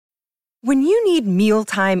When you need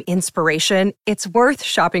mealtime inspiration, it's worth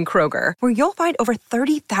shopping Kroger, where you'll find over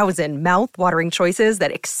 30,000 mouth-watering choices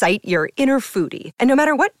that excite your inner foodie. And no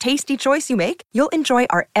matter what tasty choice you make, you'll enjoy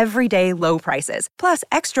our everyday low prices, plus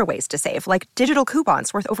extra ways to save, like digital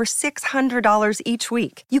coupons worth over $600 each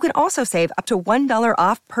week. You can also save up to $1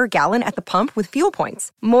 off per gallon at the pump with fuel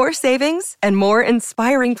points. More savings and more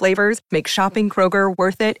inspiring flavors make shopping Kroger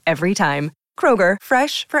worth it every time. Kroger,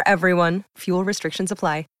 fresh for everyone. Fuel restrictions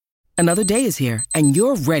apply. Another day is here, and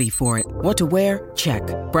you're ready for it. What to wear? Check.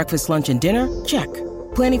 Breakfast, lunch, and dinner? Check.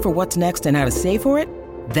 Planning for what's next and how to save for it?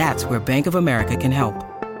 That's where Bank of America can help.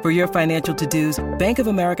 For your financial to-dos, Bank of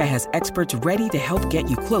America has experts ready to help get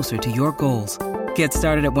you closer to your goals. Get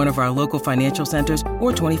started at one of our local financial centers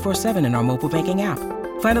or 24/7 in our mobile banking app.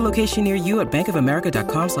 Find a location near you at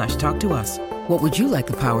bankofamerica.com/talktous. What would you like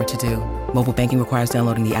the power to do? Mobile banking requires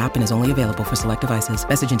downloading the app and is only available for select devices.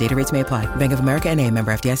 Message and data rates may apply. Bank of America N.A.,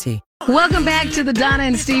 member FDIC. Welcome back to the Donna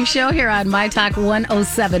and Steve Show here on My Talk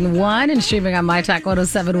 1071 and streaming on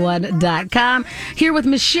MyTalk1071.com. Here with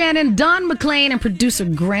Miss Shannon, Don McLean, and producer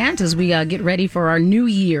Grant as we get ready for our new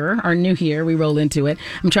year. We roll into it.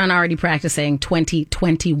 I'm trying to already practice saying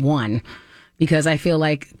 2021. Because I feel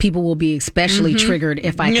like people will be especially triggered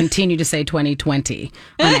if I continue to say 2020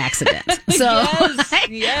 on accident. So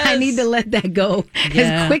I need to let that go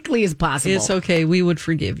as quickly as possible. It's okay. We would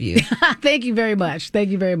forgive you. Thank you very much.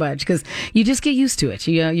 Thank you very much. Because you just get used to it.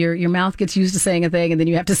 Your mouth gets used to saying a thing, and then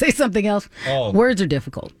you have to say something else. Oh. Words are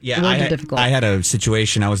difficult. Yeah, Words are difficult. I had a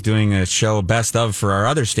situation. I was doing a show, Best Of, for our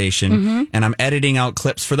other station, and I'm editing out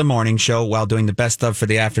clips for the morning show while doing the Best Of for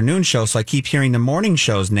the afternoon show. So I keep hearing the morning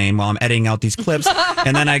show's name while I'm editing out these clips.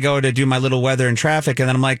 And then I go to do my little weather and traffic, and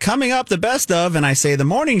then I'm like, coming up, the Best Of, and I say the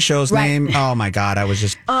morning show's name. Oh, my God. I was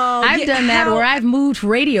just... I've done that where I've moved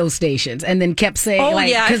radio stations and then kept saying,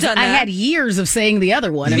 because I had years of saying the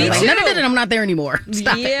other one. And I'm like, no, I'm not there anymore.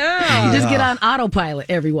 Stop it. You just get on autopilot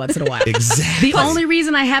every once in a while. Exactly. The only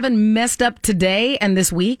reason I haven't messed up today and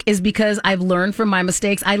this week is because I've learned from my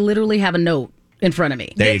mistakes. I literally have a note in front of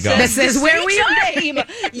me. There you go. That says where we are.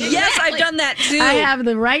 Yes, I've done that too. I have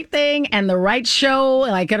the right thing and the right show,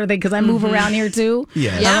 like everything, because I move around here too.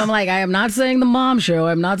 Yes. And I'm like, I am not saying the mom show.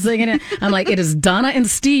 I'm not saying it. I'm like, it is Donna and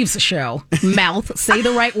Steve's show. Mouth, say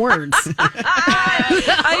the right words.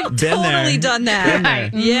 I've totally done that. Right.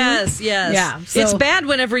 Yes. Yeah, so- it's bad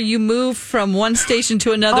whenever you move from one station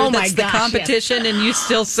to another. Oh my that's the gosh, competition, and you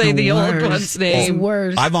still say the old one's name.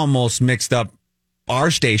 Worse. I've almost mixed up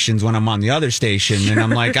our stations when I'm on the other station, and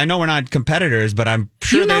I'm like, I know we're not competitors, but I'm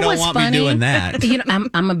sure they don't want me doing that. I'm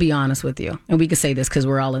gonna be honest with you, and we could say this because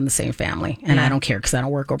we're all in the same family, and I don't care because I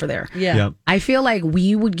don't work over there. Yeah. Yep. I feel like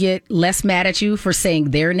we would get less mad at you for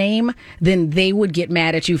saying their name than they would get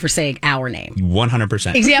mad at you for saying our name.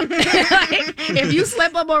 100%. Example, if you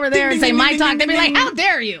slip up over there and say my talk, they'd be like, "How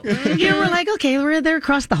dare you?" You know, we're like, "Okay, we're there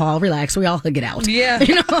across the hall. Relax. We all hug it out." Yeah.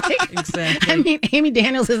 You know, like, Exactly. I mean, Amy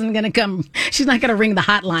Daniels isn't going to come. She's not going to ring the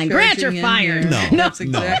hotline. Grant, you're fired. No. That's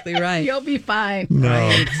exactly right. You'll be fine. No.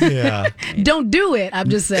 Yeah. Don't do it. I'm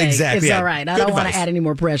just saying. Exactly, It's yeah. all right. I Good don't want to advice. add any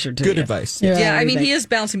more pressure to Good you. advice. Yeah, I mean, he is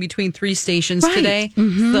bouncing between 3 stations today,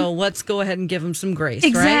 so let's go ahead and give him some grace, right?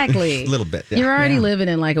 Exactly. A little bit. Yeah. You're already living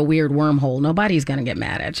in like a weird wormhole. Nobody's going to get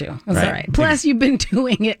mad at you. That's all right. Plus, you've been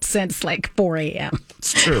doing it since like 4 a.m.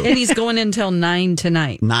 It's true. And he's going until 9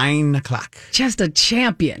 tonight. 9 o'clock. Just a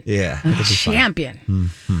champion. Yeah. A champion.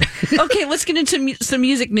 Okay, let's get into some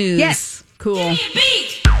music news. Yes. Cool.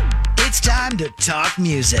 It's time to talk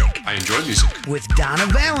music I enjoy music. with Donna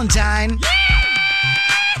Valentine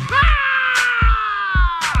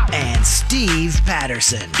and Steve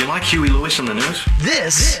Patterson. You like Huey Lewis on the news?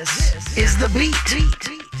 This is The Beat.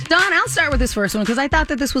 Don, I'll start with this first one because I thought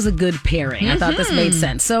that this was a good pairing. I thought this made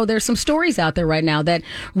sense. So there's some stories out there right now that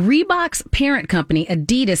Reebok's parent company,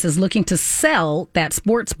 Adidas, is looking to sell that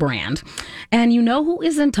sports brand. And you know who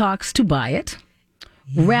is in talks to buy it?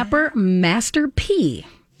 Rapper Master P.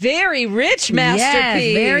 Very rich Master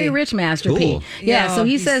P. Very rich Master Cool. P. Yeah, Yeah, so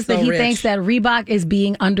he he's says so that he rich. thinks that Reebok is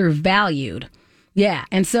being undervalued. Yeah,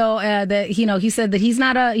 and so he said that he's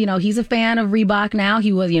not he's a fan of Reebok now.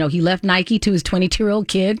 He was, he left Nike to his 22-year-old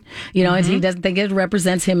kid, and he doesn't think it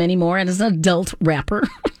represents him anymore, and is an adult rapper.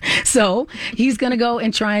 So he's going to go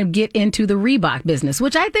and try and get into the Reebok business,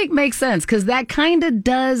 which I think makes sense because that kind of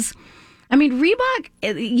does I mean, Reebok,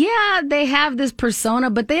 yeah, they have this persona,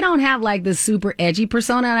 but they don't have like this super edgy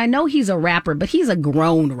persona. And I know he's a rapper, but he's a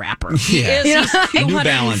grown rapper. Yeah. He's New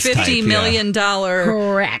Balance type, $250 million.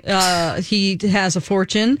 Correct. He has a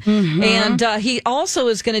fortune. And he also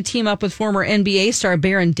is going to team up with former NBA star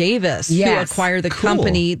Baron Davis to acquire the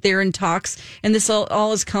company. They're in talks, and this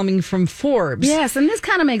all is coming from Forbes. Yes, and this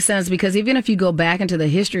kind of makes sense because even if you go back into the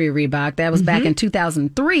history of Reebok, that was back in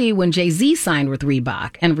 2003 when Jay-Z signed with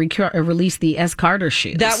Reebok and released the S. Carter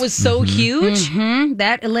shoes. That was so huge.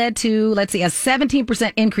 That led to, let's see, a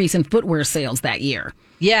 17% increase in footwear sales that year.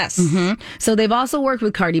 Yes. So they've also worked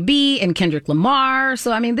with Cardi B and Kendrick Lamar.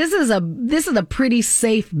 So I mean, this is a pretty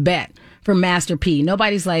safe bet for Master P.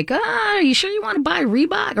 Nobody's like, are you sure you want to buy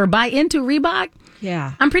Reebok or buy into Reebok?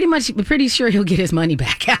 Yeah. I'm pretty sure he'll get his money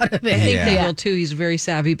back out of it. I think they will too. He's a very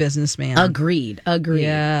savvy businessman. Agreed.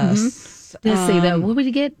 Yes. Let's see that. What would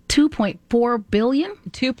you get? 2.4 billion?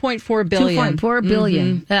 2.4 billion. 2.4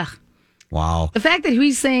 billion. Ugh. Wow. The fact that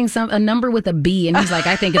he's saying a number with a B and he's like,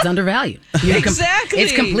 I think it's undervalued. Exactly.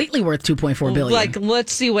 It's completely worth 2.4 billion. Like,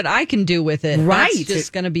 let's see what I can do with it. Right. That's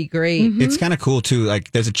just going to be great. It's kind of cool too.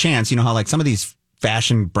 Like, there's a chance, you know how like some of these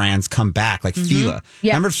fashion brands come back, like Fila.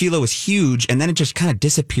 Yeah. Remember Fila was huge and then it just kind of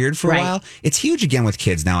disappeared for a while. It's huge again with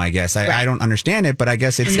kids now, I guess. I don't understand it, but I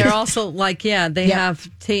guess it's... And they're also like, they have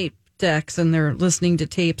tape decks and they're listening to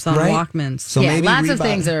tapes on Walkmans. So maybe lots Reebok, of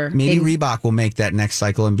things are... Maybe Reebok will make that next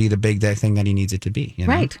cycle and be the big thing that he needs it to be. You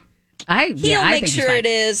know? Right. He'll make sure it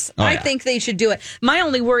is. I think they should do it. My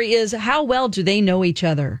only worry is how well do they know each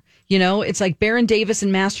other? You know, it's like Baron Davis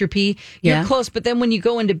and Master P. You're close, but then when you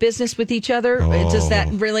go into business with each other, does that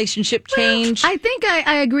relationship change? I think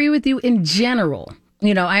I agree with you in general.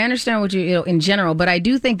 You know, I understand what in general, but I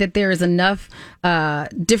do think that there is enough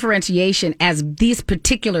differentiation as this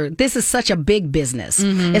is such a big business.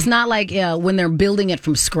 It's not like when they're building it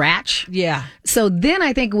from scratch. Yeah. So then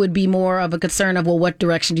I think it would be more of a concern of, well, what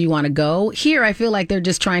direction do you want to go? Here, I feel like they're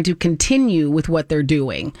just trying to continue with what they're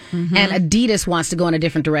doing. And Adidas wants to go in a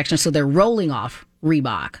different direction, so they're rolling off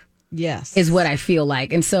Reebok. Yes. Is what I feel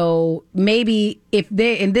like. And so maybe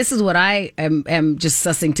and this is what I am just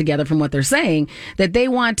sussing together from what they're saying, that they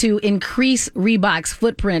want to increase Reebok's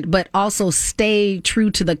footprint, but also stay true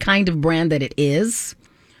to the kind of brand that it is.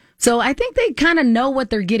 So I think they kind of know what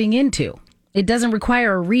they're getting into. It doesn't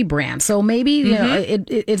require a rebrand. So maybe you know,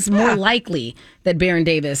 it's more likely that Baron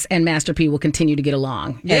Davis and Master P will continue to get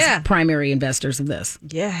along as primary investors of this.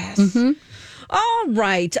 Yes. All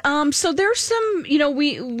right. So there's some, you know,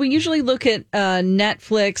 we usually look at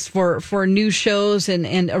Netflix for new shows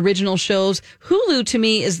and original shows. Hulu to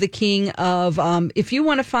me is the king of, if you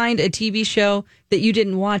want to find a TV show that you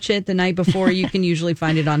didn't watch it the night before, you can usually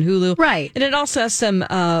find it on Hulu. Right. And it also has some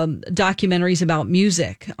documentaries about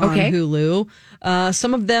music on Hulu.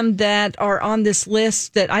 Some of them that are on this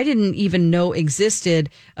list that I didn't even know existed.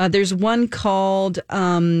 There's one called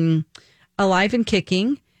Alive and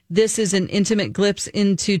Kicking. This is an intimate glimpse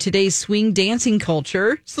into today's swing dancing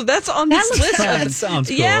culture. So that's on this list. That sounds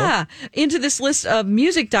cool. Yeah, into this list of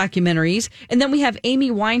music documentaries. And then we have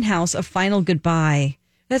Amy Winehouse, A Final Goodbye.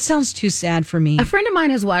 That sounds too sad for me. A friend of mine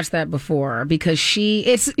has watched that before because she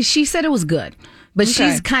said it was good. But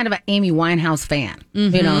she's kind of an Amy Winehouse fan,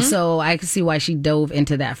 you know, so I can see why she dove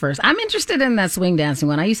into that first. I'm interested in that swing dancing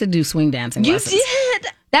one. I used to do swing dancing lessons. You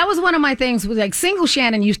did? That was one of my things. Like, single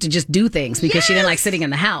Shannon used to just do things because she didn't like sitting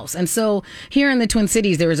in the house. And so here in the Twin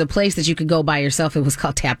Cities, there was a place that you could go by yourself. It was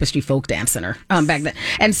called Tapestry Folk Dance Center back then.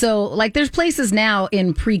 And so, like, there's places now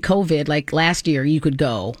in pre-COVID, like last year, you could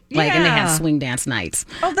go, like, and they have swing dance nights.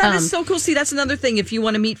 Oh, that is so cool. See, that's another thing. If you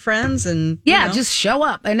want to meet friends and just show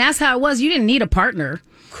up. And that's how it was. You didn't need a partner.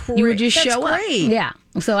 You would just show up. Yeah.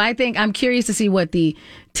 So I think I'm curious to see what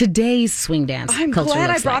today's swing dance I'm culture glad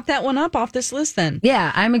I looks brought like. that one up off this list then.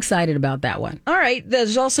 Yeah, I'm excited about that one. All right.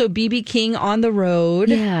 There's also B.B. King on the road.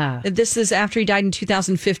 Yeah. This is after he died in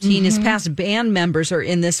 2015. His past band members are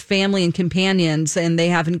in this, family and companions, and they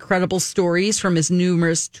have incredible stories from his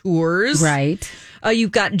numerous tours. Right.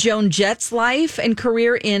 You've got Joan Jett's life and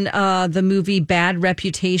career in the movie Bad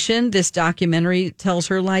Reputation. This documentary tells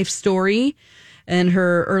her life story and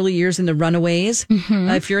her early years in the Runaways.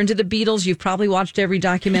 If you're into the Beatles, you've probably watched every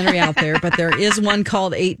documentary out there, but there is one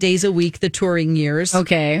called 8 Days a Week, The Touring Years.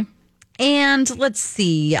 Okay. And let's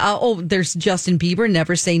see. There's Justin Bieber,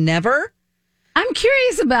 Never Say Never. I'm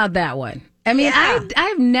curious about that one. I mean,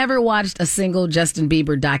 I've never watched a single Justin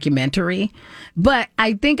Bieber documentary, but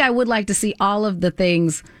I think I would like to see all of the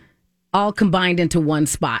things all combined into one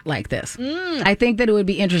spot like this. I think that it would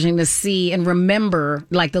be interesting to see and remember,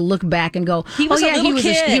 like to look back and go, he was a little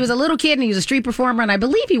kid. He was a little kid and he was a street performer, and I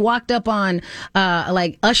believe he walked up on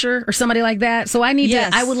like Usher or somebody like that. So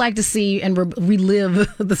I would like to see and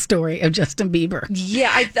relive the story of Justin Bieber.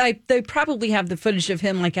 Yeah, they probably have the footage of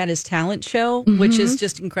him like at his talent show, which is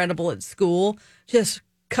just incredible at school, just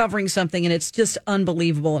covering something, and it's just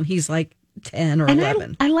unbelievable. And he's like 10 or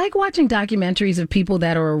 11. I like watching documentaries of people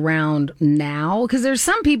that are around now, because there's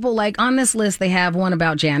some people, like on this list, they have one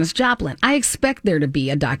about Janis Joplin. I expect there to be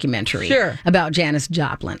a documentary about Janis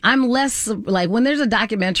Joplin. I'm less like when there's a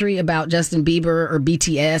documentary about Justin Bieber or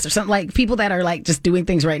BTS or something, like people that are like just doing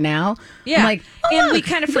things right now. Yeah. I'm like, and we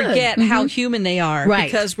kind of forget how human they are, right?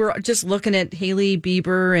 Because we're just looking at Hailey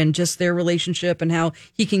Bieber and just their relationship and how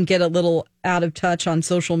he can get a little out of touch on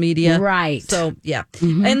social media. Right. So, yeah.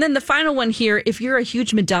 And then the final one here, if you're a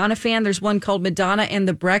huge Madonna fan, there's one called Madonna and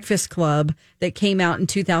the Breakfast Club that came out in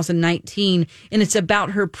 2019. And it's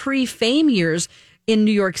about her pre-fame years in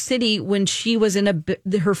New York City when she was in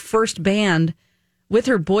her first band with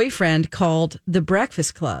her boyfriend called the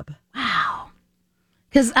Breakfast Club. Wow.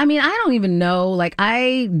 Because, I mean, I don't even know, like,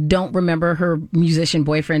 I don't remember her musician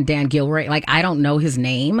boyfriend, Dan Gilroy. Like, I don't know his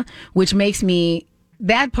name, which makes me...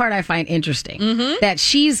 That part I find interesting, that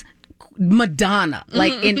she's Madonna,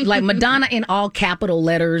 like Madonna in all capital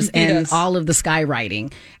letters and all of the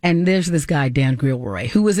skywriting. And there's this guy, Dan Gilroy,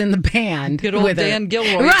 who was in the band. Good old with Dan her.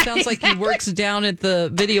 Gilroy. Right. Sounds like he works down at the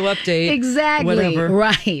video update. Exactly. Whatever.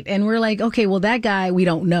 Right. And we're like, okay, well, that guy we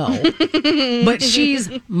don't know. But she's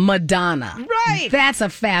Madonna. Right. That's a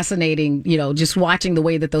fascinating, just watching the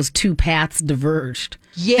way that those two paths diverged.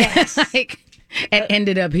 Yes. And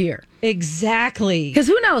ended up here. Exactly. Because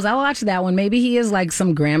who knows? I'll watch that one. Maybe he is like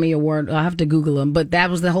some Grammy Award. I'll have to Google him. But that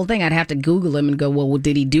was the whole thing. I'd have to Google him and go, well,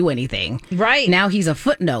 did he do anything? Right. Now he's a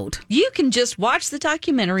footnote. You can just watch the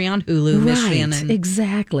documentary on Hulu, Miss Shannon.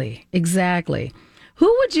 Exactly.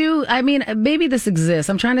 Who would you, I mean, maybe this exists.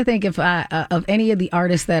 I'm trying to think of any of the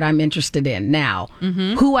artists that I'm interested in now,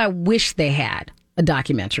 who I wish they had a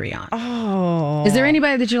documentary on. Oh. Is there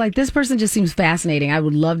anybody that you're like, this person just seems fascinating? I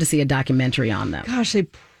would love to see a documentary on them. Gosh,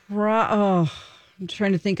 I'm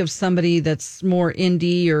trying to think of somebody that's more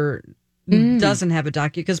indie or doesn't have a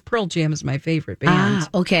docu, because Pearl Jam is my favorite band.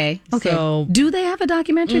 Okay. So, do they have a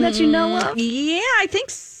documentary that you know of? Yeah, I think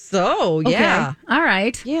so. Yeah. Okay. All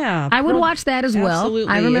right. Yeah. I would watch that as well.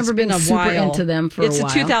 Absolutely. I remember It's being been a super while. into them for a while.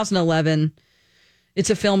 It's a 2011. It's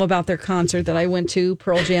a film about their concert that I went to,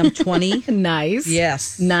 Pearl Jam 20. Nice.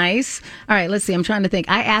 Yes. Nice. All right, let's see. I'm trying to think.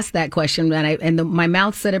 I asked that question, and my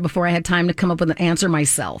mouth said it before I had time to come up with an answer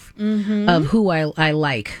myself of who I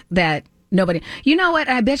like that nobody... You know what?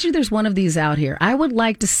 I bet you there's one of these out here. I would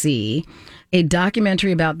like to see a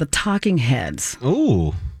documentary about the Talking Heads.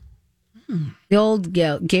 Ooh. The old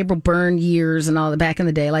Gabriel Byrne years and all the back in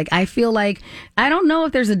the day. Like, I feel like... I don't know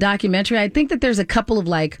if there's a documentary. I think that there's a couple of,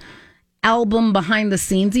 like... album behind the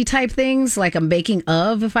scenesy type things, like a making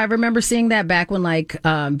of, if I remember seeing that back when like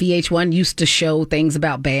VH1 used to show things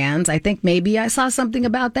about bands. I think maybe I saw something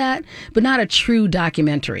about that, but not a true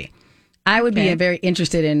documentary. I would be very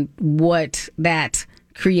interested in what that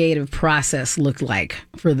creative process looked like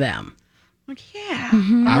for them. Yeah.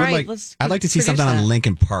 I'd like to see something on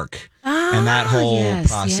Linkin Park and that whole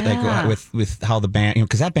process, like with how the band,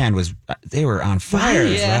 because that band they were on fire,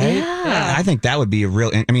 right? Yeah. I think that would be a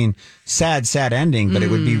real, I mean, sad ending, but it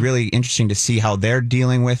would be really interesting to see how they're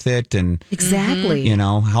dealing with it and exactly,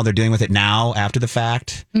 how they're dealing with it now after the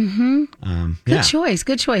fact. Good choice.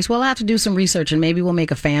 We'll have to do some research and maybe we'll make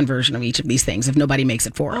a fan version of each of these things if nobody makes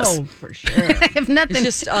it for us. Oh, for sure. If nothing,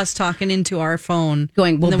 it's just us talking into our phone,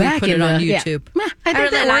 going, well, and then back we put it on YouTube. I think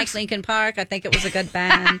that like works. Linkin Park. I think it was a good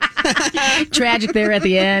band. Tragic there at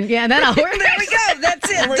the end. Yeah, that'll work. There we go. That's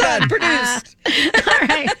it. Done. Produced. All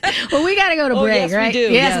right. Well, we got to go to break, yes, right? We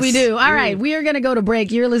do. Yes, we do. All right. We are going to go to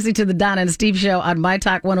break. You're listening to the Donna and Steve Show on My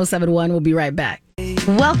Talk 107.1. We'll be right back.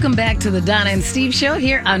 Welcome back to the Donna and Steve Show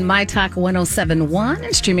here on My Talk 107.1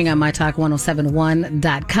 and streaming on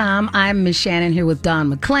MyTalk1071.com. I'm Miss Shannon here with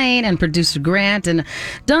Don McClain and producer Grant. And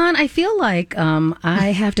Don, I feel like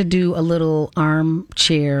I have to do a little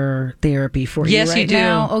armchair therapy for you Yes, right you do.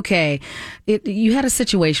 now. Okay. You had a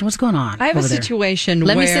situation. What's going on? I have a over there? situation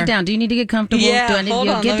Let where... me sit down. Do you need to get comfortable? Yeah, Do I need hold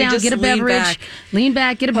to on. get Let me down, just get a lean beverage? back. Lean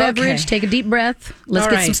back, get a beverage, Okay. take a deep breath. Let's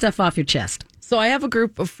All get right. some stuff off your chest. So I have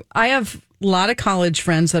I have a lot of college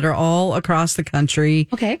friends that are all across the country.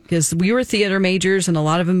 Okay. Because we were theater majors and a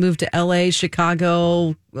lot of them moved to LA,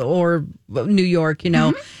 Chicago, or New York,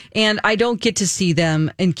 and I don't get to see them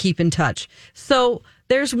and keep in touch. So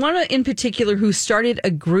there's one in particular who started a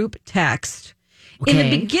group text. In the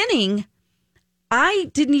beginning, I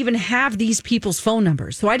didn't even have these people's phone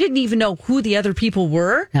numbers. So I didn't even know who the other people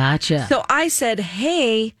were. Gotcha. So I said,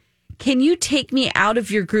 hey, can you take me out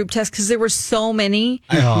of your group text? Because there were so many.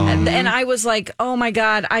 And I was like, oh my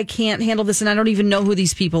God, I can't handle this. And I don't even know who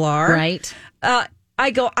these people are. Right. I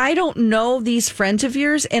go, I don't know these friends of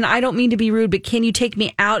yours, and I don't mean to be rude, but can you take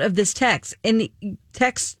me out of this text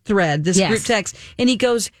thread, this group text? And he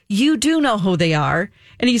goes, you do know who they are.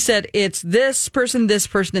 And he said, it's this person, and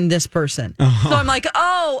this person. So I'm like,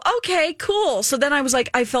 oh, okay, cool. So then I was like,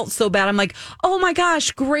 I felt so bad. I'm like, oh my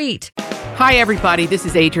gosh, great. Hi, everybody. This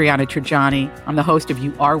is Adriana Trajani. I'm the host of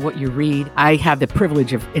You Are What You Read. I have the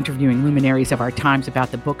privilege of interviewing luminaries of our times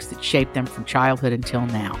about the books that shaped them from childhood until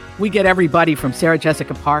now. We get everybody from Sarah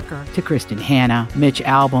Jessica Parker to Kristen Hanna, Mitch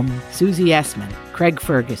Albom, Susie Essman, Craig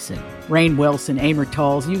Ferguson, Rainn Wilson, Amor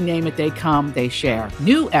Tolls, you name it, they come, they share.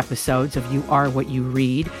 New episodes of You Are What You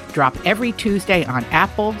Read drop every Tuesday on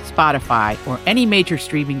Apple, Spotify, or any major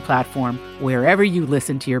streaming platform wherever you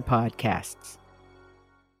listen to your podcasts.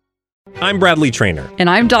 I'm Bradley Trainer. And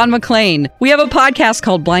I'm Don McClain. We have a podcast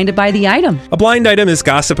called Blinded by the Item. A blind item is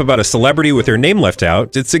gossip about a celebrity with their name left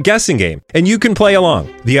out. It's a guessing game, and you can play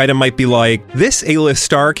along. The item might be like, this A-list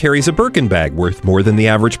star carries a Birkin bag worth more than the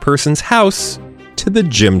average person's house to the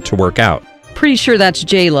gym to work out. Pretty sure that's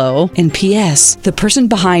J-Lo. And P.S. the person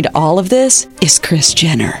behind all of this is Kris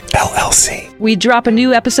Jenner, LLC. We drop a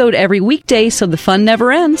new episode every weekday so the fun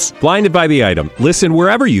never ends. Blinded by the Item. Listen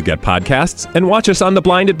wherever you get podcasts and watch us on the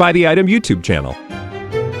Blinded by the Item YouTube channel.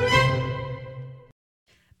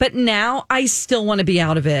 But now I still want to be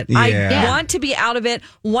out of it. Yeah. I want to be out of it.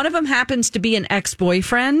 One of them happens to be an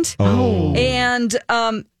ex-boyfriend. Oh. And,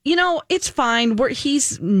 it's fine.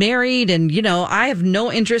 He's married and, I have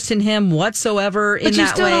no interest in him whatsoever in that way. But you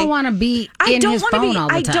still don't want to be in his phone all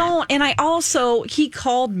the time. I don't. And he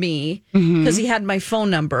called me because he had my phone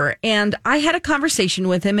number. And I had a conversation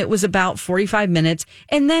with him. It was about 45 minutes.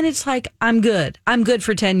 And then it's like, I'm good. I'm good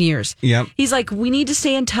for 10 years. Yep. He's like, we need to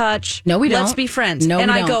stay in touch. No, we don't. Let's be friends. No,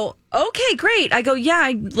 and we I don't. go, okay, great. I go,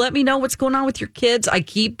 let me know what's going on with your kids. I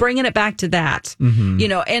keep bringing it back to that,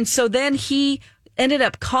 and so then he ended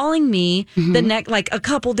up calling me a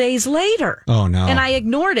couple days later. Oh, no. And I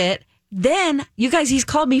ignored it. Then you guys, he's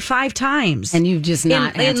called me 5 times. And you've just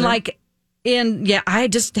not answered? I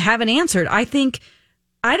just haven't answered. I think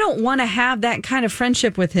I don't want to have that kind of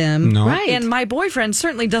friendship with him. No. Right. And my boyfriend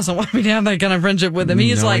certainly doesn't want me to have that kind of friendship with him.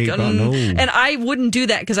 He's No, no. And I wouldn't do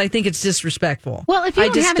that because I think it's disrespectful. Well, if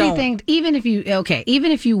you don't have anything, even if you,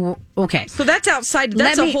 So that's outside,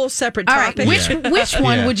 that's a whole separate topic. All right, which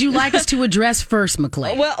one would you like us to address first,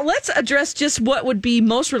 McClain? Well, let's address just what would be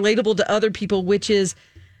most relatable to other people, which is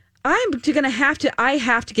I have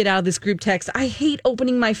to get out of this group text. I hate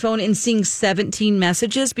opening my phone and seeing 17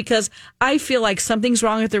 messages because I feel like something's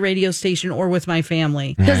wrong at the radio station or with my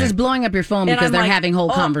family. Because it's blowing up your phone because I'm they're like, having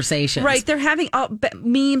whole conversations. Right. They're having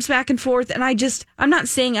memes back and forth. And I'm not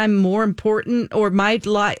saying I'm more important or my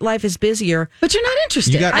life is busier. But you're not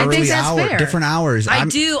interested. You got I think early that's hour, fair. different hours. I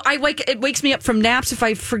do. It wakes me up from naps if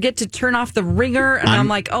I forget to turn off the ringer. And I'm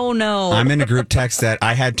like, oh no. I'm in a group text that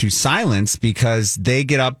I had to silence because they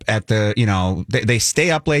get up at the, they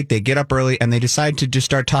stay up late, they get up early, and they decide to just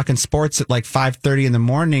start talking sports at like 5:30 in the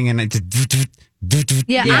morning, and it just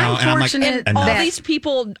I'm fortunate and all that these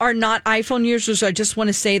people are not iPhone users. So I just want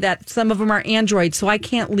to say that some of them are Android, so I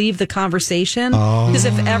can't leave the conversation because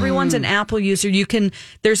if everyone's an Apple user,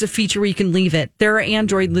 there's a feature where you can leave it. There are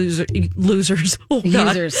Android losers. Oh,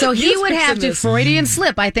 God. users. So he would have to Freudian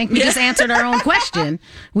slip. I think we just answered our own question.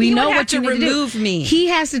 We know what you need to remove do. me. He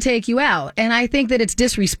has to take you out, and I think that it's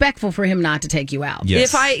disrespectful for him not to take you out. Yes.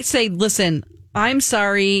 If I say, listen, I'm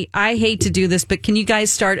sorry, I hate to do this, but can you guys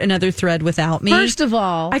start another thread without me? First of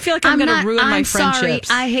all, I feel like I'm going to ruin my friendships.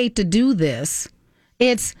 Sorry, I hate to do this.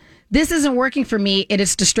 This isn't working for me. It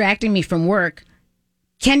is distracting me from work.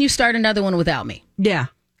 Can you start another one without me? Yeah.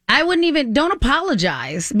 I wouldn't don't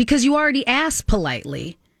apologize because you already asked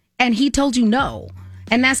politely and he told you no.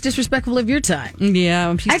 And that's disrespectful of your time.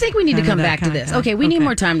 Yeah. I think we need to come back to this. Guy. Okay, we need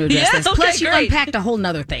more time to address this. Okay, Plus, you great. unpacked a whole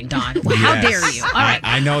nother thing, Don. How dare you? All right.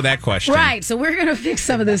 I know that question. Right, so we're going to fix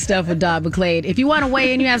some of this stuff with Don McClain. If you want to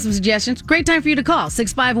weigh in, you have some suggestions, great time for you to call,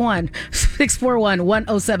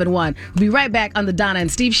 651-641-1071. We'll be right back on the Donna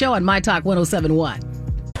and Steve Show on My Talk 1071.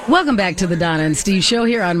 Welcome back to the Donna and Steve Show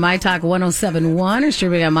here on My Talk 107.1 and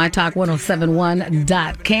streaming on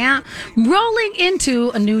MyTalk1071.com. Rolling into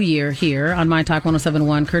a new year here on My Talk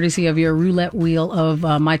 107.1, courtesy of your roulette wheel of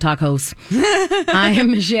My Talk hosts. I am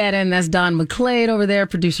Miss Shannon. That's Don McClain over there.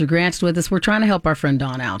 Producer Grant's with us. We're trying to help our friend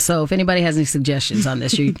Don out. So if anybody has any suggestions on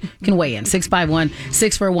this, you can weigh in.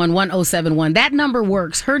 651-641-1071. That number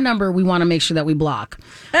works. Her number, we want to make sure that we block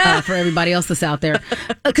for everybody else that's out there.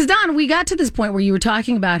 Because, Don, we got to this point where you were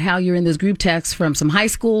talking about how you're in this group text from some high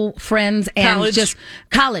school friends and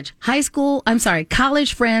college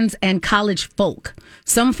friends and college folk.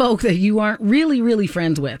 Some folk that you aren't really, really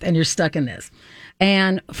friends with, and you're stuck in this.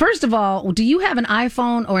 And first of all, do you have an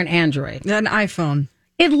iPhone or an Android? An iPhone.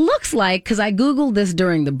 It looks like, because I Googled this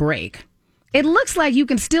during the break, it looks like you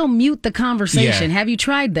can still mute the conversation. Yeah. Have you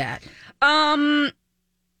tried that?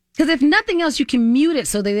 Because if nothing else, you can mute it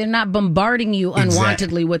so that they're not bombarding you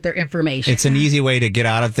unwantedly with their information. It's an easy way to get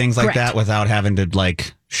out of things like that without having to,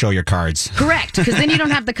 show your cards. Correct. Because then you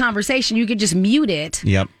don't have the conversation. You could just mute it.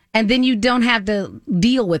 Yep. And then you don't have to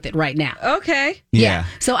deal with it right now. Okay. Yeah.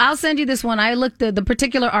 So I'll send you this one. I looked at the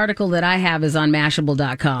particular article that I have is on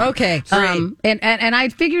Mashable.com. Okay, great. And I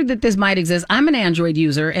figured that this might exist. I'm an Android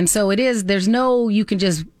user, and so it is. There's no, you can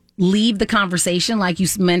just leave the conversation like you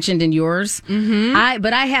mentioned in yours. Mm-hmm.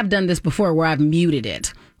 But I have done this before where I've muted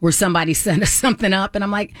it, where somebody sent us something up and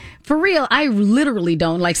I'm like, for real, I literally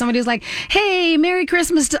don't. Like somebody's like, hey, Merry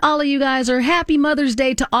Christmas to all of you guys, or Happy Mother's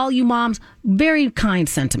Day to all you moms. Very kind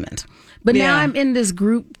sentiment. But now I'm in this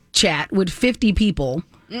group chat with 50 people.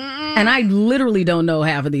 And I literally don't know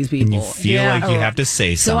half of these people. And you feel like you have to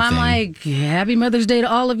say something. So I'm like, Happy Mother's Day to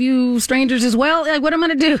all of you strangers as well. Like, what am I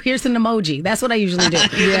going to do? Here's an emoji. That's what I usually do.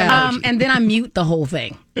 And then I mute the whole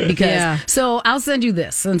thing. So I'll send you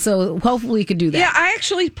this. And so hopefully you could do that. Yeah, I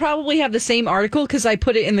actually probably have the same article because I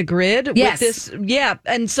put it in the grid. Yes. With this. Yeah.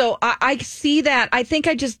 And so I see that. I think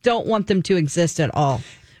I just don't want them to exist at all.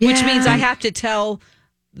 Yeah. Which means I have to tell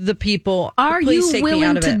the people, are you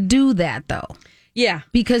willing to do that, though? Yeah.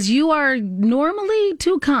 Because you are normally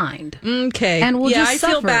too kind. Okay. And we'll just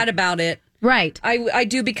suffer. I feel bad about it. Right. I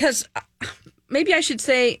do, because maybe I should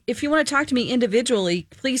say, if you want to talk to me individually,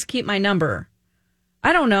 please keep my number.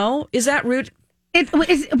 I don't know. Is that rude?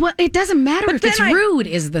 It doesn't matter if it's rude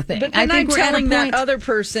is the thing. But then I'm telling that other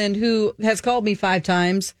person who has called me 5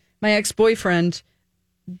 times, my ex-boyfriend.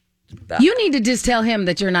 You need to just tell him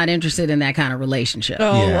that you're not interested in that kind of relationship.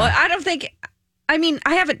 Oh, yeah. Well, I don't think... I mean,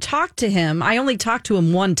 I haven't talked to him. I only talked to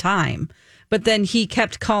him one time, but then he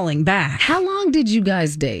kept calling back. How long did you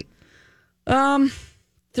guys date? 3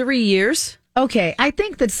 years. Okay. I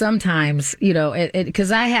think that sometimes,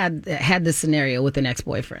 because I had this scenario with an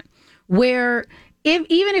ex-boyfriend where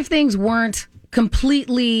even if things weren't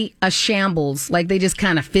completely a shambles, like they just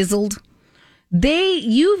kind of fizzled,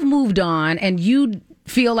 you've moved on and you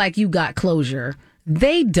feel like you got closure.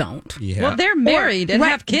 They don't. Yeah. Well, they're married and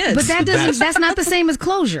have kids. But that's not the same as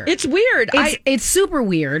closure. It's weird. It's super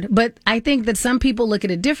weird, but I think that some people look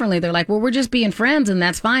at it differently. They're like, well, we're just being friends and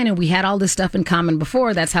that's fine. And we had all this stuff in common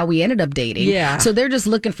before. That's how we ended up dating. Yeah. So they're just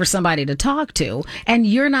looking for somebody to talk to. And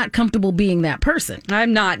you're not comfortable being that person.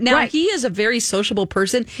 I'm not. Now, he is a very sociable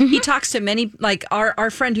person. Mm-hmm. He talks to many, like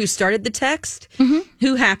our friend who started the text,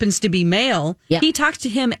 who happens to be male. Yeah. He talks to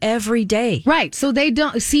him every day. Right. So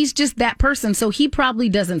he's just that person. So he probably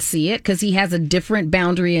doesn't see it because he has a different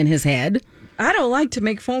boundary in his head. I don't like to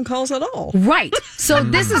make phone calls at all. Right. So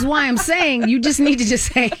this is why I'm saying you just need to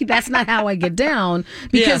just say, that's not how I get down.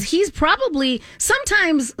 Because he's probably,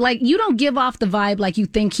 sometimes, you don't give off the vibe like you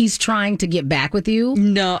think he's trying to get back with you.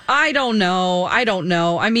 No, I don't know.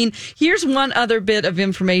 I mean, here's one other bit of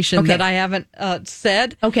information that I haven't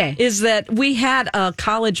said. Okay. Is that we had a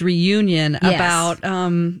college reunion about,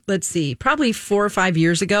 let's see, probably 4 or 5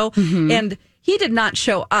 years ago. Mm-hmm. And he did not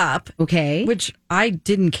show up. Okay. Which I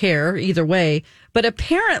didn't care either way. But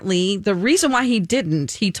apparently, the reason why he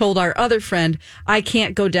didn't, he told our other friend, I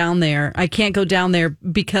can't go down there. I can't go down there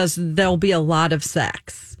because there'll be a lot of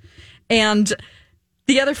sex. And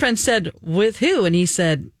the other friend said, with who? And he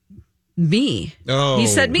said, me. Oh. He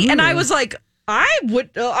said me. And I was like, I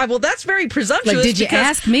would. Well, that's very presumptuous. Did you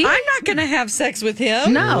ask me? I'm not going to have sex with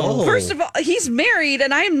him. No. First of all, he's married,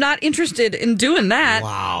 and I am not interested in doing that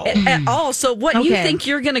at all. So, you think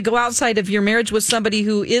you're going to go outside of your marriage with somebody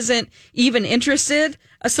who isn't even interested?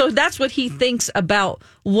 So that's what he thinks about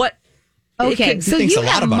what Okay, so you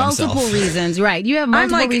have multiple reasons, right? You have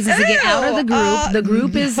multiple reasons to get out of the group.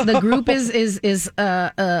 The group is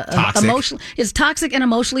emotional, is toxic and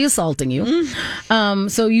emotionally assaulting you.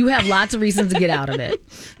 So you have lots of reasons to get out of it.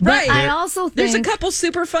 But I also think there's a couple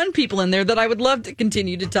super fun people in there that I would love to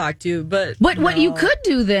continue to talk to. But what you could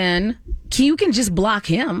do then, you can just block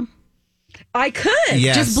him. I could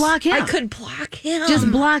just block him. I could block him.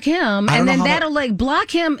 Just block him, and then that'll block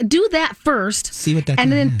him. Do that first. See what that.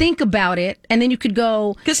 And then think about it, and then you could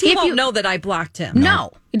go because he won't know that I blocked him.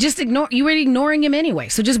 No, just ignore. You were ignoring him anyway,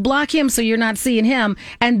 so just block him so you're not seeing him,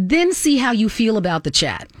 and then see how you feel about the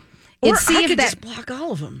chat. Or I could just block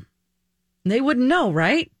all of them. They wouldn't know,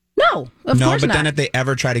 right? No, of course not. Then if they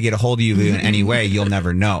ever try to get a hold of you in any way, you'll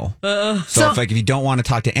never know. So if you don't want to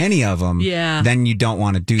talk to any of them, then you don't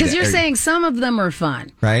want to do that. Because you're saying some of them are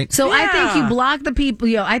fun. Right. So I think you block the people.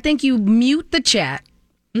 I think you mute the chat,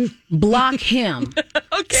 block him.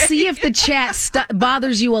 See if the chat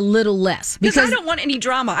bothers you a little less. Because I don't want any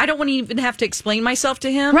drama. I don't want to even have to explain myself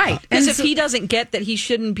to him. Right. Because if he doesn't get that he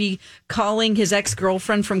shouldn't be calling his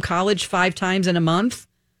ex-girlfriend from college 5 times in a month,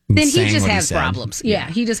 then he just has problems. Yeah,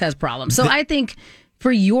 he just has problems. So I think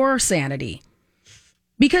for your sanity,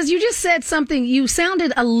 because you just said something, you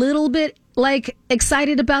sounded a little bit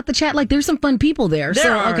excited about the chat. There's some fun people there.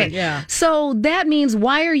 So that means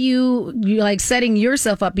why are you setting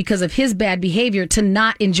yourself up because of his bad behavior to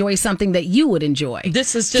not enjoy something that you would enjoy?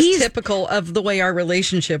 This is just typical of the way our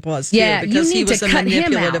relationship was, too. Yeah, because you need he was to a cut him out.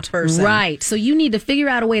 manipulative person. Right. So you need to figure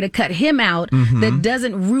out a way to cut him out that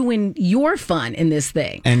doesn't ruin your fun in this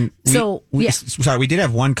thing. And sorry, we did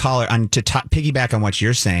have one caller on to piggyback on what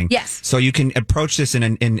you're saying. Yes. So you can approach this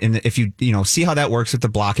in if you see how that works, if the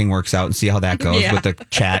blocking works out, and see how that goes with the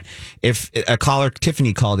chat. If a caller,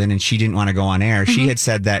 Tiffany, called in and she didn't want to go on air, she had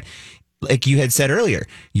said that, like you had said earlier,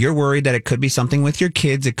 you're worried that it could be something with your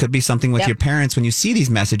kids. It could be something with your parents when you see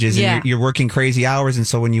these messages and you're working crazy hours. And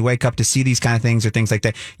so when you wake up to see these kind of things or things like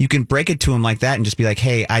that, you can break it to them like that and just be like,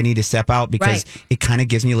 hey, I need to step out because it kind of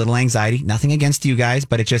gives me a little anxiety. Nothing against you guys,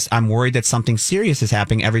 but I'm worried that something serious is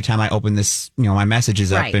happening every time I open this, my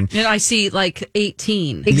messages up. And I see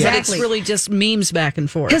 18. Exactly. It's really just memes back and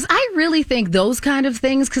forth. Because I really think those kind of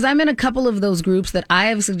things, because I'm in a couple of those groups that I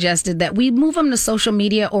have suggested that we move them to social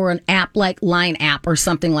media or an app like Line app or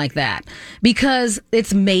something like that, because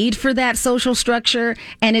it's made for that social structure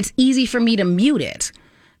and it's easy for me to mute it,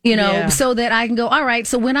 so that I can go, all right,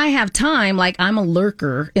 so when I have time, I'm a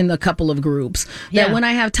lurker in a couple of groups, that when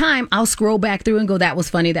I have time, I'll scroll back through and go, that was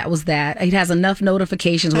funny, that was that. It has enough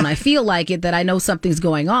notifications when I feel like it that I know something's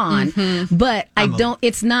going on, but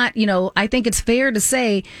it's not, I think it's fair to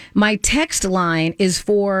say my text line is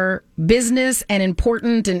for business and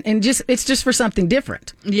important and just, it's just for something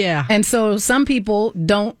different. Yeah. And so some people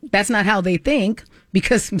that's not how they think,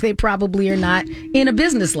 because they probably are not in a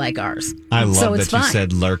business like ours. I love that you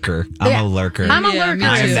said lurker. I'm a lurker. I'm a lurker.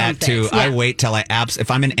 I am that too. Yeah. I wait till if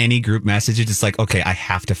I'm in any group messages, it's like, okay, I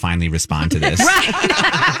have to finally respond to this.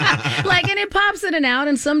 Right. And it pops in and out.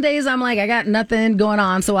 And some days I'm like, I got nothing going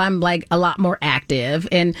on. So I'm a lot more active.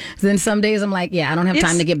 And then some days I'm like, I don't have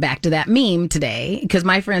time to get back to that meme today, because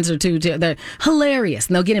my friends are too, they're hilarious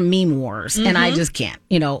and they'll get in meme wars and I just can't,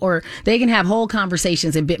 or they can have whole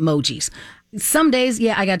conversations in Bitmojis. Some days,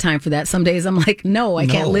 I got time for that. Some days I'm like, no, I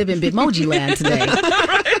can't live in Bitmoji land today.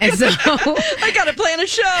 And so I got to plan a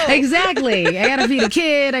show. Exactly. I got to feed a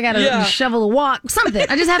kid. I got to shovel a walk. Something.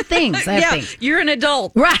 I just have things. I have things. You're an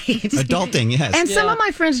adult. Right. Adulting, yes. And some of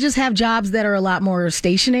my friends just have jobs that are a lot more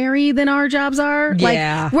stationary than our jobs are.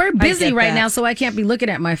 Yeah. We're busy right now, so I can't be looking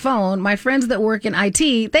at my phone. My friends that work in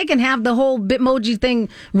IT, they can have the whole Bitmoji thing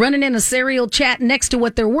running in a serial chat next to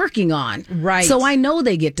what they're working on. Right. So I know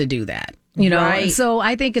they get to do that. Right. So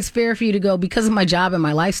I think it's fair for you to go, because of my job and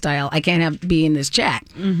my lifestyle, I can't be in this chat.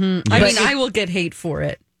 Mm-hmm. I will get hate for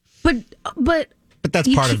it. But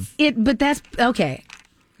that's part of it. But that's okay.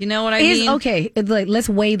 You know what I mean? Okay. It's let's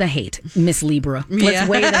weigh the hate, Miss Libra. Let's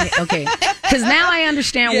weigh the hate. Okay. Because now I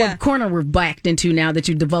understand what corner we're backed into now that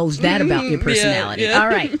you divulged that about your personality. All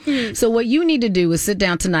right. So what you need to do is sit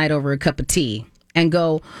down tonight over a cup of tea and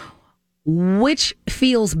go, which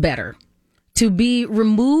feels better? To be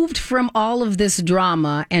removed from all of this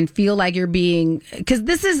drama and feel like you're being, because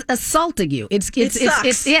this is assaulting you.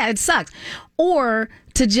 It sucks. Or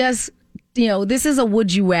to just, this is a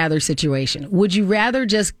would you rather situation. Would you rather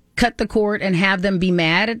just cut the cord and have them be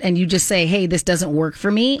mad and you just say, hey, this doesn't work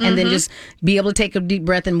for me, and then just be able to take a deep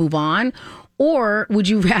breath and move on? Or would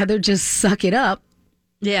you rather just suck it up?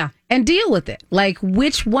 Yeah. And deal with it?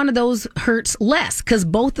 Which one of those hurts less? Because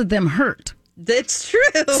both of them hurt. That's true.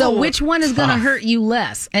 So which one is going to hurt you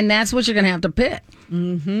less? And that's what you're going to have to pick.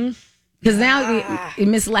 Mm-hmm. Because now,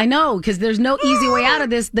 I know, because there's no easy way out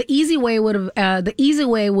of this. The easy way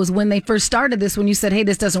was when they first started this, when you said, hey,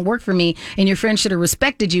 this doesn't work for me, and your friend should have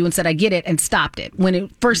respected you and said, I get it, and stopped it when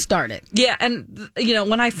it first started. Yeah, and,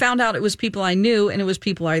 when I found out it was people I knew and it was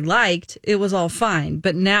people I liked, it was all fine.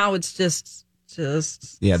 But now it's just too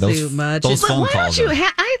much. Those phone calls.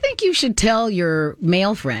 I think you should tell your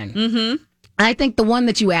male friend. Mm-hmm. I think the one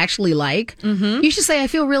that you actually like, you should say, I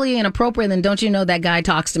feel really inappropriate, and then don't you know that guy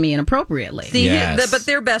talks to me inappropriately? See, but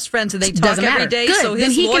they're best friends, and they talk every day, Good. so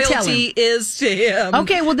his loyalty is to him.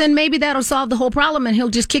 Okay, well, then maybe that'll solve the whole problem, and he'll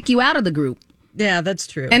just kick you out of the group. Yeah, that's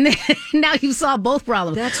true. And then now you solve both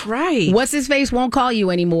problems. That's right. What's his face won't call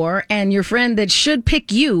you anymore, and your friend that should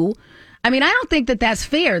pick you. I mean, I don't think that that's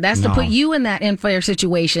fair. That's to put you in that unfair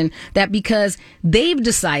situation that because they've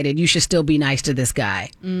decided you should still be nice to this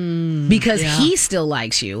guy because he still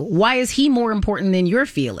likes you. Why is he more important than your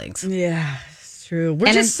feelings? Yeah, it's true.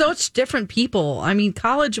 We're just such different people. I mean,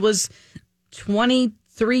 college was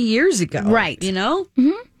 23 years ago. Right.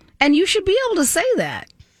 Mm-hmm. And you should be able to say that.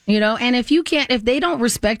 And if they don't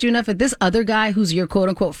respect you enough, if this other guy who's your quote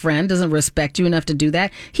unquote friend doesn't respect you enough to do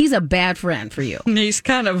that, he's a bad friend for you. He's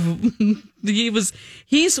kind of,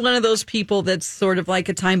 he's one of those people that's sort of like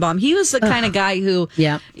a time bomb. He was the kind of guy who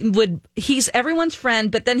he's everyone's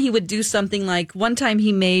friend, but then he would do something like one time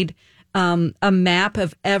he made a map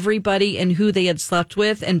of everybody and who they had slept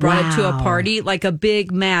with and brought it to a party, like a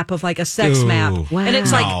big map of like a sex map. Wow. And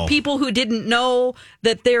it's like people who didn't know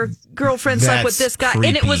that their girlfriend slept with this guy. Creepy.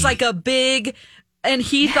 And it was like a big, and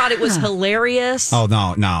he thought it was hilarious. Oh,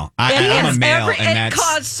 no. I'm a male. It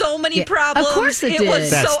caused so many problems. Of course it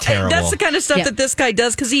did. That's terrible. That's the kind of stuff that this guy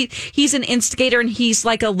does because he's an instigator and he's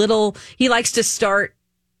like he likes to start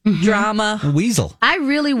drama. A weasel. I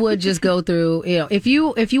really would just go through, if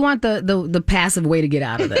you want the passive way to get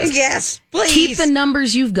out of this. Yes, please. Keep the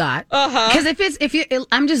numbers you've got. Because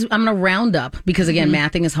I'm going to round up because again,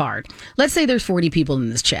 mathing is hard. Let's say there's 40 people in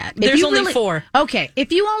this chat. There's only 4. Okay.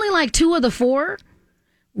 If you only like 2 of the 4,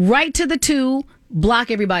 write to the 2, block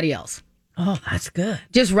everybody else. Oh, that's good.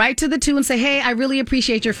 Just write to the 2 and say, hey, I really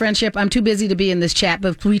appreciate your friendship. I'm too busy to be in this chat,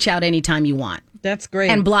 but reach out anytime you want. That's great.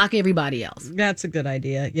 And block everybody else. That's a good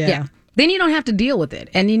idea. Yeah. Then you don't have to deal with it.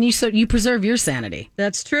 And then you preserve your sanity.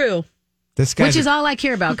 That's true. Which is all I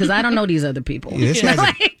care about because I don't know these other people.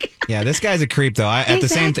 This guy's a creep though. At the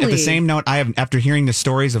same note, I have after hearing the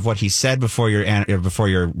stories of what he said before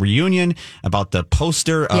your reunion about the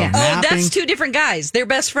poster of mapping. Oh, that's 2 different guys. They're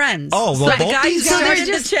best friends. Oh, well, the guy who started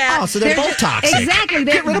the chat. Oh, so they're both toxic. Exactly.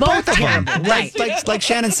 They're Get rid of both of them. Right. Like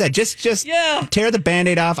Shannon said, just tear the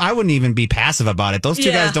Band-Aid off. I wouldn't even be passive about it. Those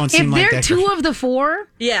 2 guys don't seem like that. If they're 2 of the 4,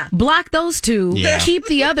 block those 2. Yeah. Keep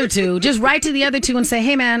the other 2. Just write to the other 2 and say,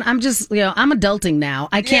 hey man, I'm adulting now.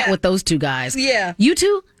 I can't with those 2 guys. Yeah. You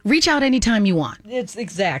 2, reach out anytime you want. It's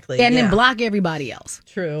exactly. And then block everybody else.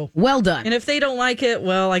 True. Well done. And if they don't like it,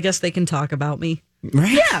 well, I guess they can talk about me.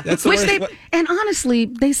 Right? Yeah. That's and honestly,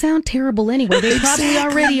 they sound terrible anyway. They probably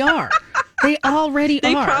already are. They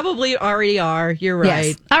probably already are. You're right.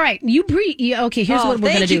 Yes. All right. Okay, here's what we're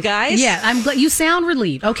going to do. You guys. Yeah, I'm glad you sound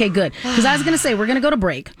relieved. Okay, good. Because I was going to say, we're going to go to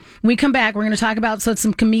break. When we come back, we're going to talk about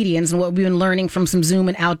some comedians and what we've been learning from some Zoom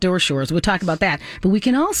and outdoor shores. We'll talk about that. But we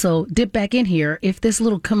can also dip back in here if this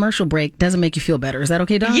little commercial break doesn't make you feel better. Is that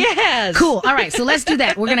okay, Dawn? Yes. Cool. All right. So let's do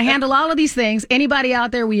that. We're going to handle all of these things. Anybody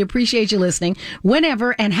out there, we appreciate you listening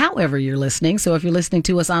whenever and however you're listening. So if you're listening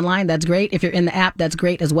to us online, that's great. If you're in the app, that's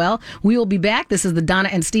great as well. We will be back. This is the Donna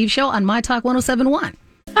and Steve Show on My Talk 107.1.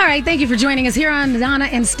 All right, thank you for joining us here on the Donna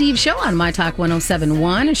and Steve Show on My Talk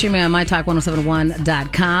 107.1 and streaming on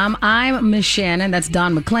MyTalk1071.com. I'm Miss Shannon. That's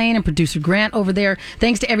Don McClain and producer Grant over there.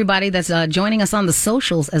 Thanks to everybody that's joining us on the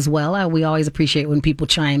socials as well. We always appreciate when people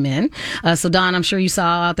chime in. So, Don, I'm sure you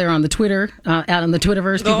saw out there on the Twitter, out on the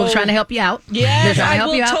Twitterverse, people trying to help you out. Yes, I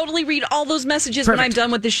will totally read all those messages when I'm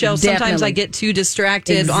done with the show. Definitely. Sometimes I get too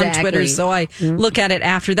distracted on Twitter, so I look at it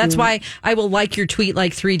after. That's why I will like your tweet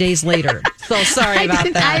like 3 days later. So sorry about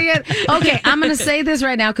that. Okay, I'm going to say this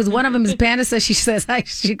right now because one of them is Panda says, she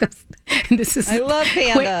goes, and this is, I love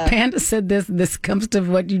Panda. Panda said this comes to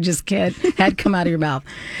what you just had come out of your mouth.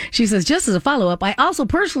 She says, just as a follow-up, I also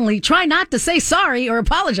personally try not to say sorry or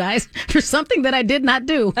apologize for something that I did not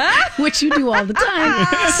do, which you do all the time.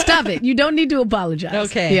 Stop it. You don't need to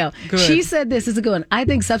apologize. Okay. Yeah. Good. She said this is a good one. I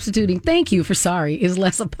think substituting thank you for sorry is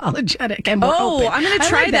less apologetic and more open. I'm going to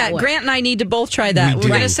try that. Grant and I need to both try that. We're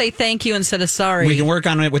going to say thank you instead of sorry. We can work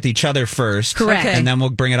on it with each other first. Correct. And then we'll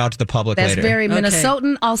bring it out to the public later. That's very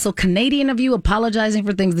Minnesotan, also Canadian. million of you apologizing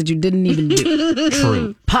for things that you didn't even do.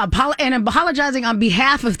 True. And apologizing on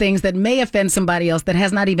behalf of things that may offend somebody else that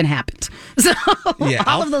has not even happened. So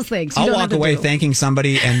all of those things. I'll walk away thanking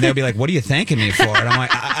somebody, and they'll be like, "What are you thanking me for?" And I'm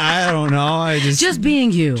like, I don't know. I just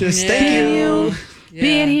being you. Just thank you.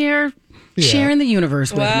 Being here. Yeah. Sharing the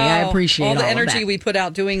universe with me. I appreciate all the of energy that. we put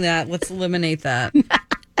out doing that. Let's eliminate that.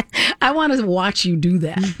 I want to watch you do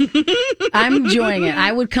that. I'm enjoying it.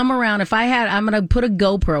 I would come around if I had. I'm going to put a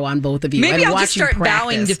GoPro on both of you. Maybe and I'll watch just start you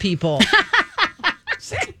practice. bowing to people.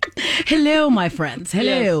 Hello, my friends.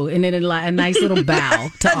 Hello. Yes. And then a nice little bow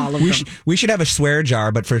to all of them. We should have a swear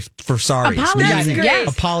jar, but for sorry.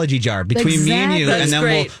 Apology jar between me and you. And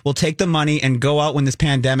then we'll take the money and go out when this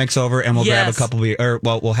pandemic's over, and we'll grab a couple of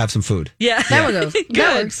we'll have some food. Yeah. There we go.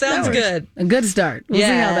 Good. Sounds good. A good start. We'll see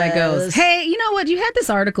how that goes. Hey, you know what? You had this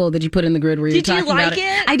article that you put in the grid where you're talking about it. Did you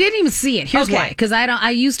like it? I didn't even see it. Here's why. Because I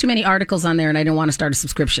use too many articles on there, and I didn't want to start a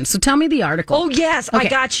subscription. So tell me the article. Oh, yes. Okay. I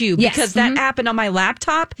got you. Because that happened on my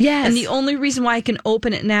laptop. Yes. And the only reason why I can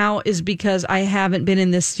open it now is because I haven't been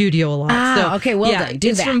in this studio a lot. So, okay, well done.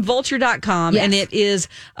 It's from vulture.com, and it is,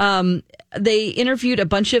 they interviewed a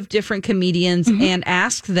bunch of different comedians and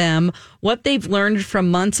asked them what they've learned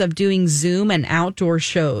from months of doing Zoom and outdoor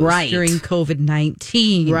shows during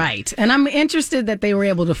COVID-19. Right. And I'm interested that they were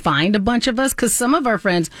able to find a bunch of us because some of our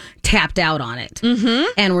friends tapped out on it. Mm-hmm.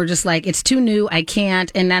 And we're just like, it's too new. I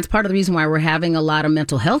can't. And that's part of the reason why we're having a lot of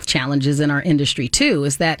mental health challenges in our industry, too,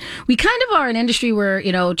 is that we kind of are an industry where,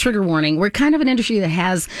 trigger warning, we're kind of an industry that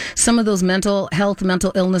has some of those mental health,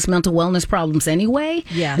 mental illness, mental wellness problems anyway.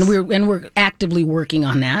 Yes. And we're actively working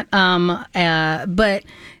on that. But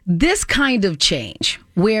this kind of change,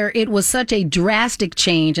 where it was such a drastic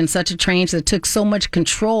change and such a change that took so much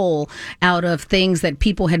control out of things that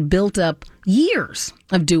people had built up years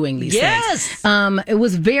of doing these things. It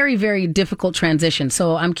was very, very difficult transition.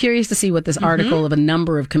 So I'm curious to see what this article of a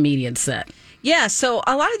number of comedians said. Yeah, so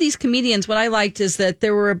a lot of these comedians, what I liked is that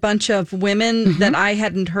there were a bunch of women that I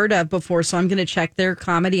hadn't heard of before, so I'm going to check their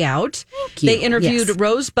comedy out. They interviewed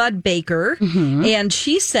Rosebud Baker, and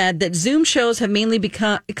she said that Zoom shows have mainly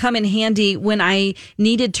come in handy when I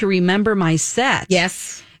needed to remember my set.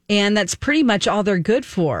 Yes. And that's pretty much all they're good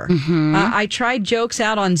for. I tried jokes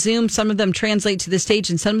out on Zoom. Some of them translate to the stage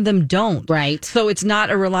and some of them don't. Right. So it's not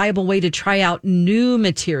a reliable way to try out new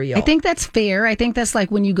material. I think that's fair. I think that's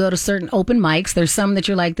like when you go to certain open mics, there's some that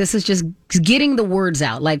you're like, this is just getting the words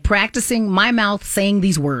out, like practicing my mouth saying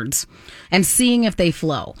these words and seeing if they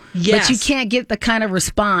flow. Yes. But you can't get the kind of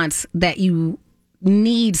response that you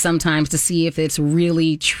need sometimes to see if it's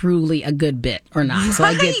really truly a good bit or not. So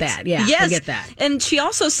I get that. Yeah, yes. I get that. And she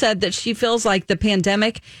also said that she feels like the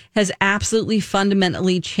pandemic has absolutely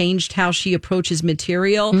fundamentally changed how she approaches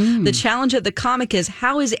material. The challenge of the comic is,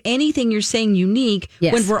 how is anything you're saying unique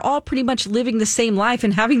when we're all pretty much living the same life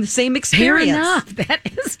and having the same experience? Fair enough. That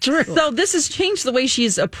is true. So this has changed the way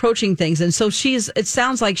she's approaching things. And so it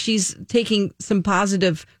sounds like she's taking some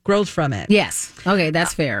positive growth from it. Yes. Okay,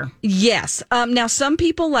 that's fair. Yes. Now, some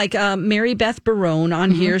people like Mary Beth Barone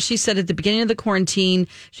on here, she said at the beginning of the quarantine,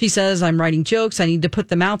 she says, I'm writing jokes. I need to put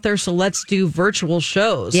them out there. So let's do virtual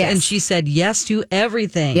shows. Yes. And she said yes to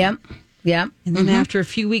everything. Yep. And then after a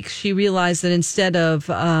few weeks, she realized that instead of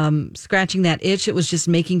scratching that itch, it was just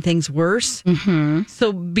making things worse.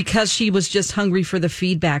 So because she was just hungry for the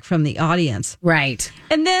feedback from the audience. Right.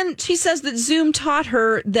 And then she says that Zoom taught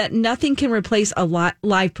her that nothing can replace a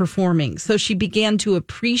live performing. So she began to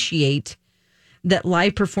appreciate that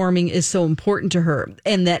live performing is so important to her.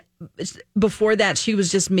 And that before that, she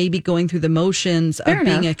was just maybe going through the motions of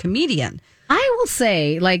being a comedian. I will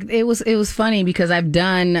say, like, it was funny because I've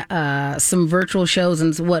done some virtual shows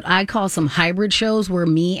and what I call some hybrid shows where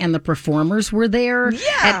me and the performers were there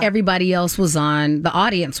and everybody else was the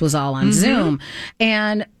audience was all on Zoom.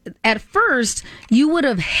 And at first, you would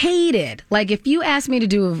have hated, like, if you asked me to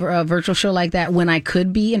do a virtual show like that when I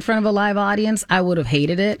could be in front of a live audience, I would have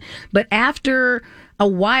hated it. But after a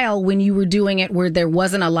while, when you were doing it where there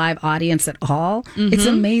wasn't a live audience at all, it's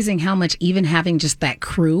amazing how much even having just that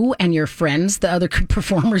crew and your friends, the other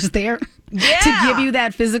performers there, to give you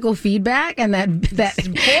that physical feedback, and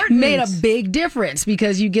that made a big difference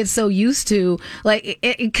because you get so used to, like,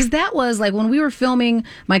 because that was like when we were filming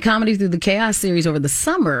my Comedy Through the Chaos series over the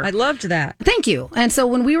summer. I loved that. Thank you. And so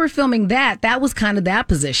when we were filming that was kind of that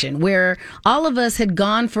position where all of us had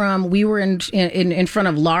gone from, we were in front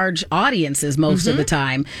of large audiences most of the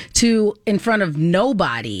time to in front of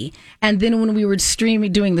nobody. And then when we were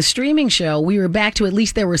doing the streaming show, we were back to at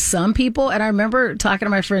least there were some people. And I remember talking to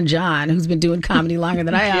my friend John, who's been doing comedy longer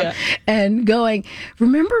than I have, and going,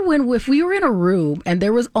 remember if we were in a room and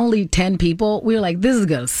there was only 10 people, we were like, this is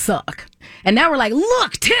going to suck. And now we're like,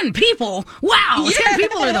 look, 10 people. Wow, 10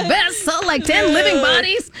 people are the best. So like 10 living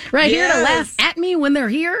bodies here to laugh at me when they're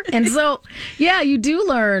here. And so, yeah, you do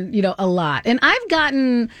learn, a lot. And I've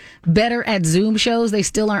gotten better at Zoom shows. They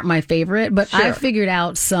still aren't my favorite, but I've figured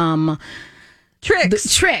out some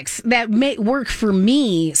tricks that may work for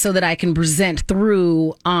me so that I can present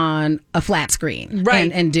through on a flat screen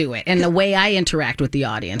and do it. And the way I interact with the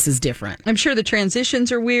audience is different. I'm sure the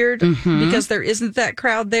transitions are weird because there isn't that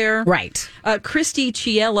crowd there. Right. Christy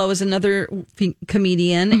Cielo is another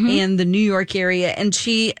comedian in the New York area, and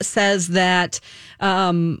she says that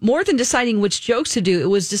more than deciding which jokes to do, it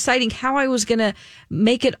was deciding how I was going to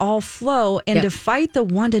make it all flow and to fight the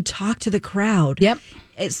one to talk to the crowd. Yep.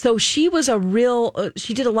 So she was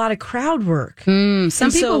she did a lot of crowd work. Some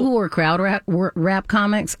people who are crowd rap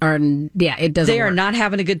comics it doesn't They are work. not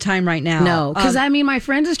having a good time right now. No, because my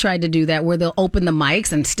friends has tried to do that where they'll open the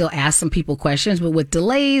mics and still ask some people questions, but with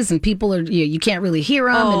delays and people are, you can't really hear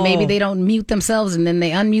them and maybe they don't mute themselves and then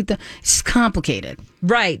they unmute them. It's just complicated.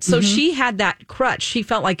 Right. So she had that crutch. She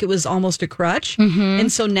felt like it was almost a crutch.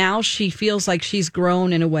 And so now she feels like she's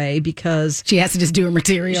grown in a way because she has to just do her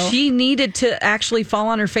material. She needed to actually fall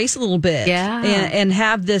on her face a little bit and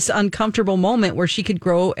have this uncomfortable moment where she could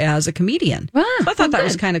grow as a comedian. So I thought that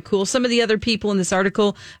was kind of cool. Some of the other people in this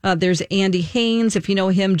article, there's Andy Haynes, if you know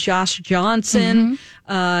him, Josh Johnson.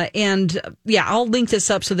 I'll link this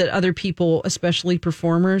up so that other people, especially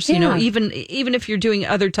performers, even if you're doing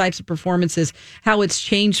other types of performances, how it's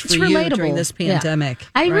changed for you relatable during this pandemic. Yeah.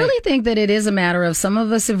 I really think that it is a matter of some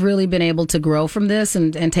of us have really been able to grow from this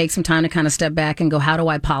and take some time to kind of step back and go, how do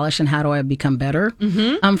I polish and how do I become better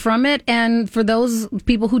from it? And for those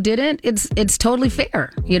people who didn't, it's totally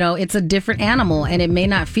fair. It's a different animal and it may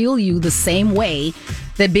not feel you the same way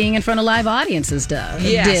that being in front of live audiences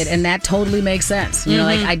did. And that totally makes sense.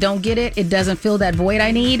 Like, I don't get it. It doesn't fill that void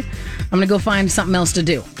I need. I'm going to go find something else to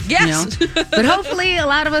do. Yes. But hopefully a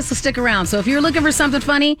lot of us will stick around. So if you're looking for something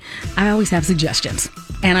funny, I always have suggestions.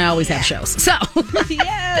 And I always have shows. So, when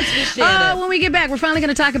we get back, we're finally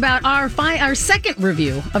going to talk about our second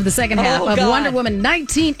review of the second half of Wonder Woman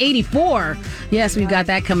 1984. Yes, we've got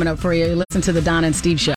that coming up for you. Listen to the Donna and Steve Show.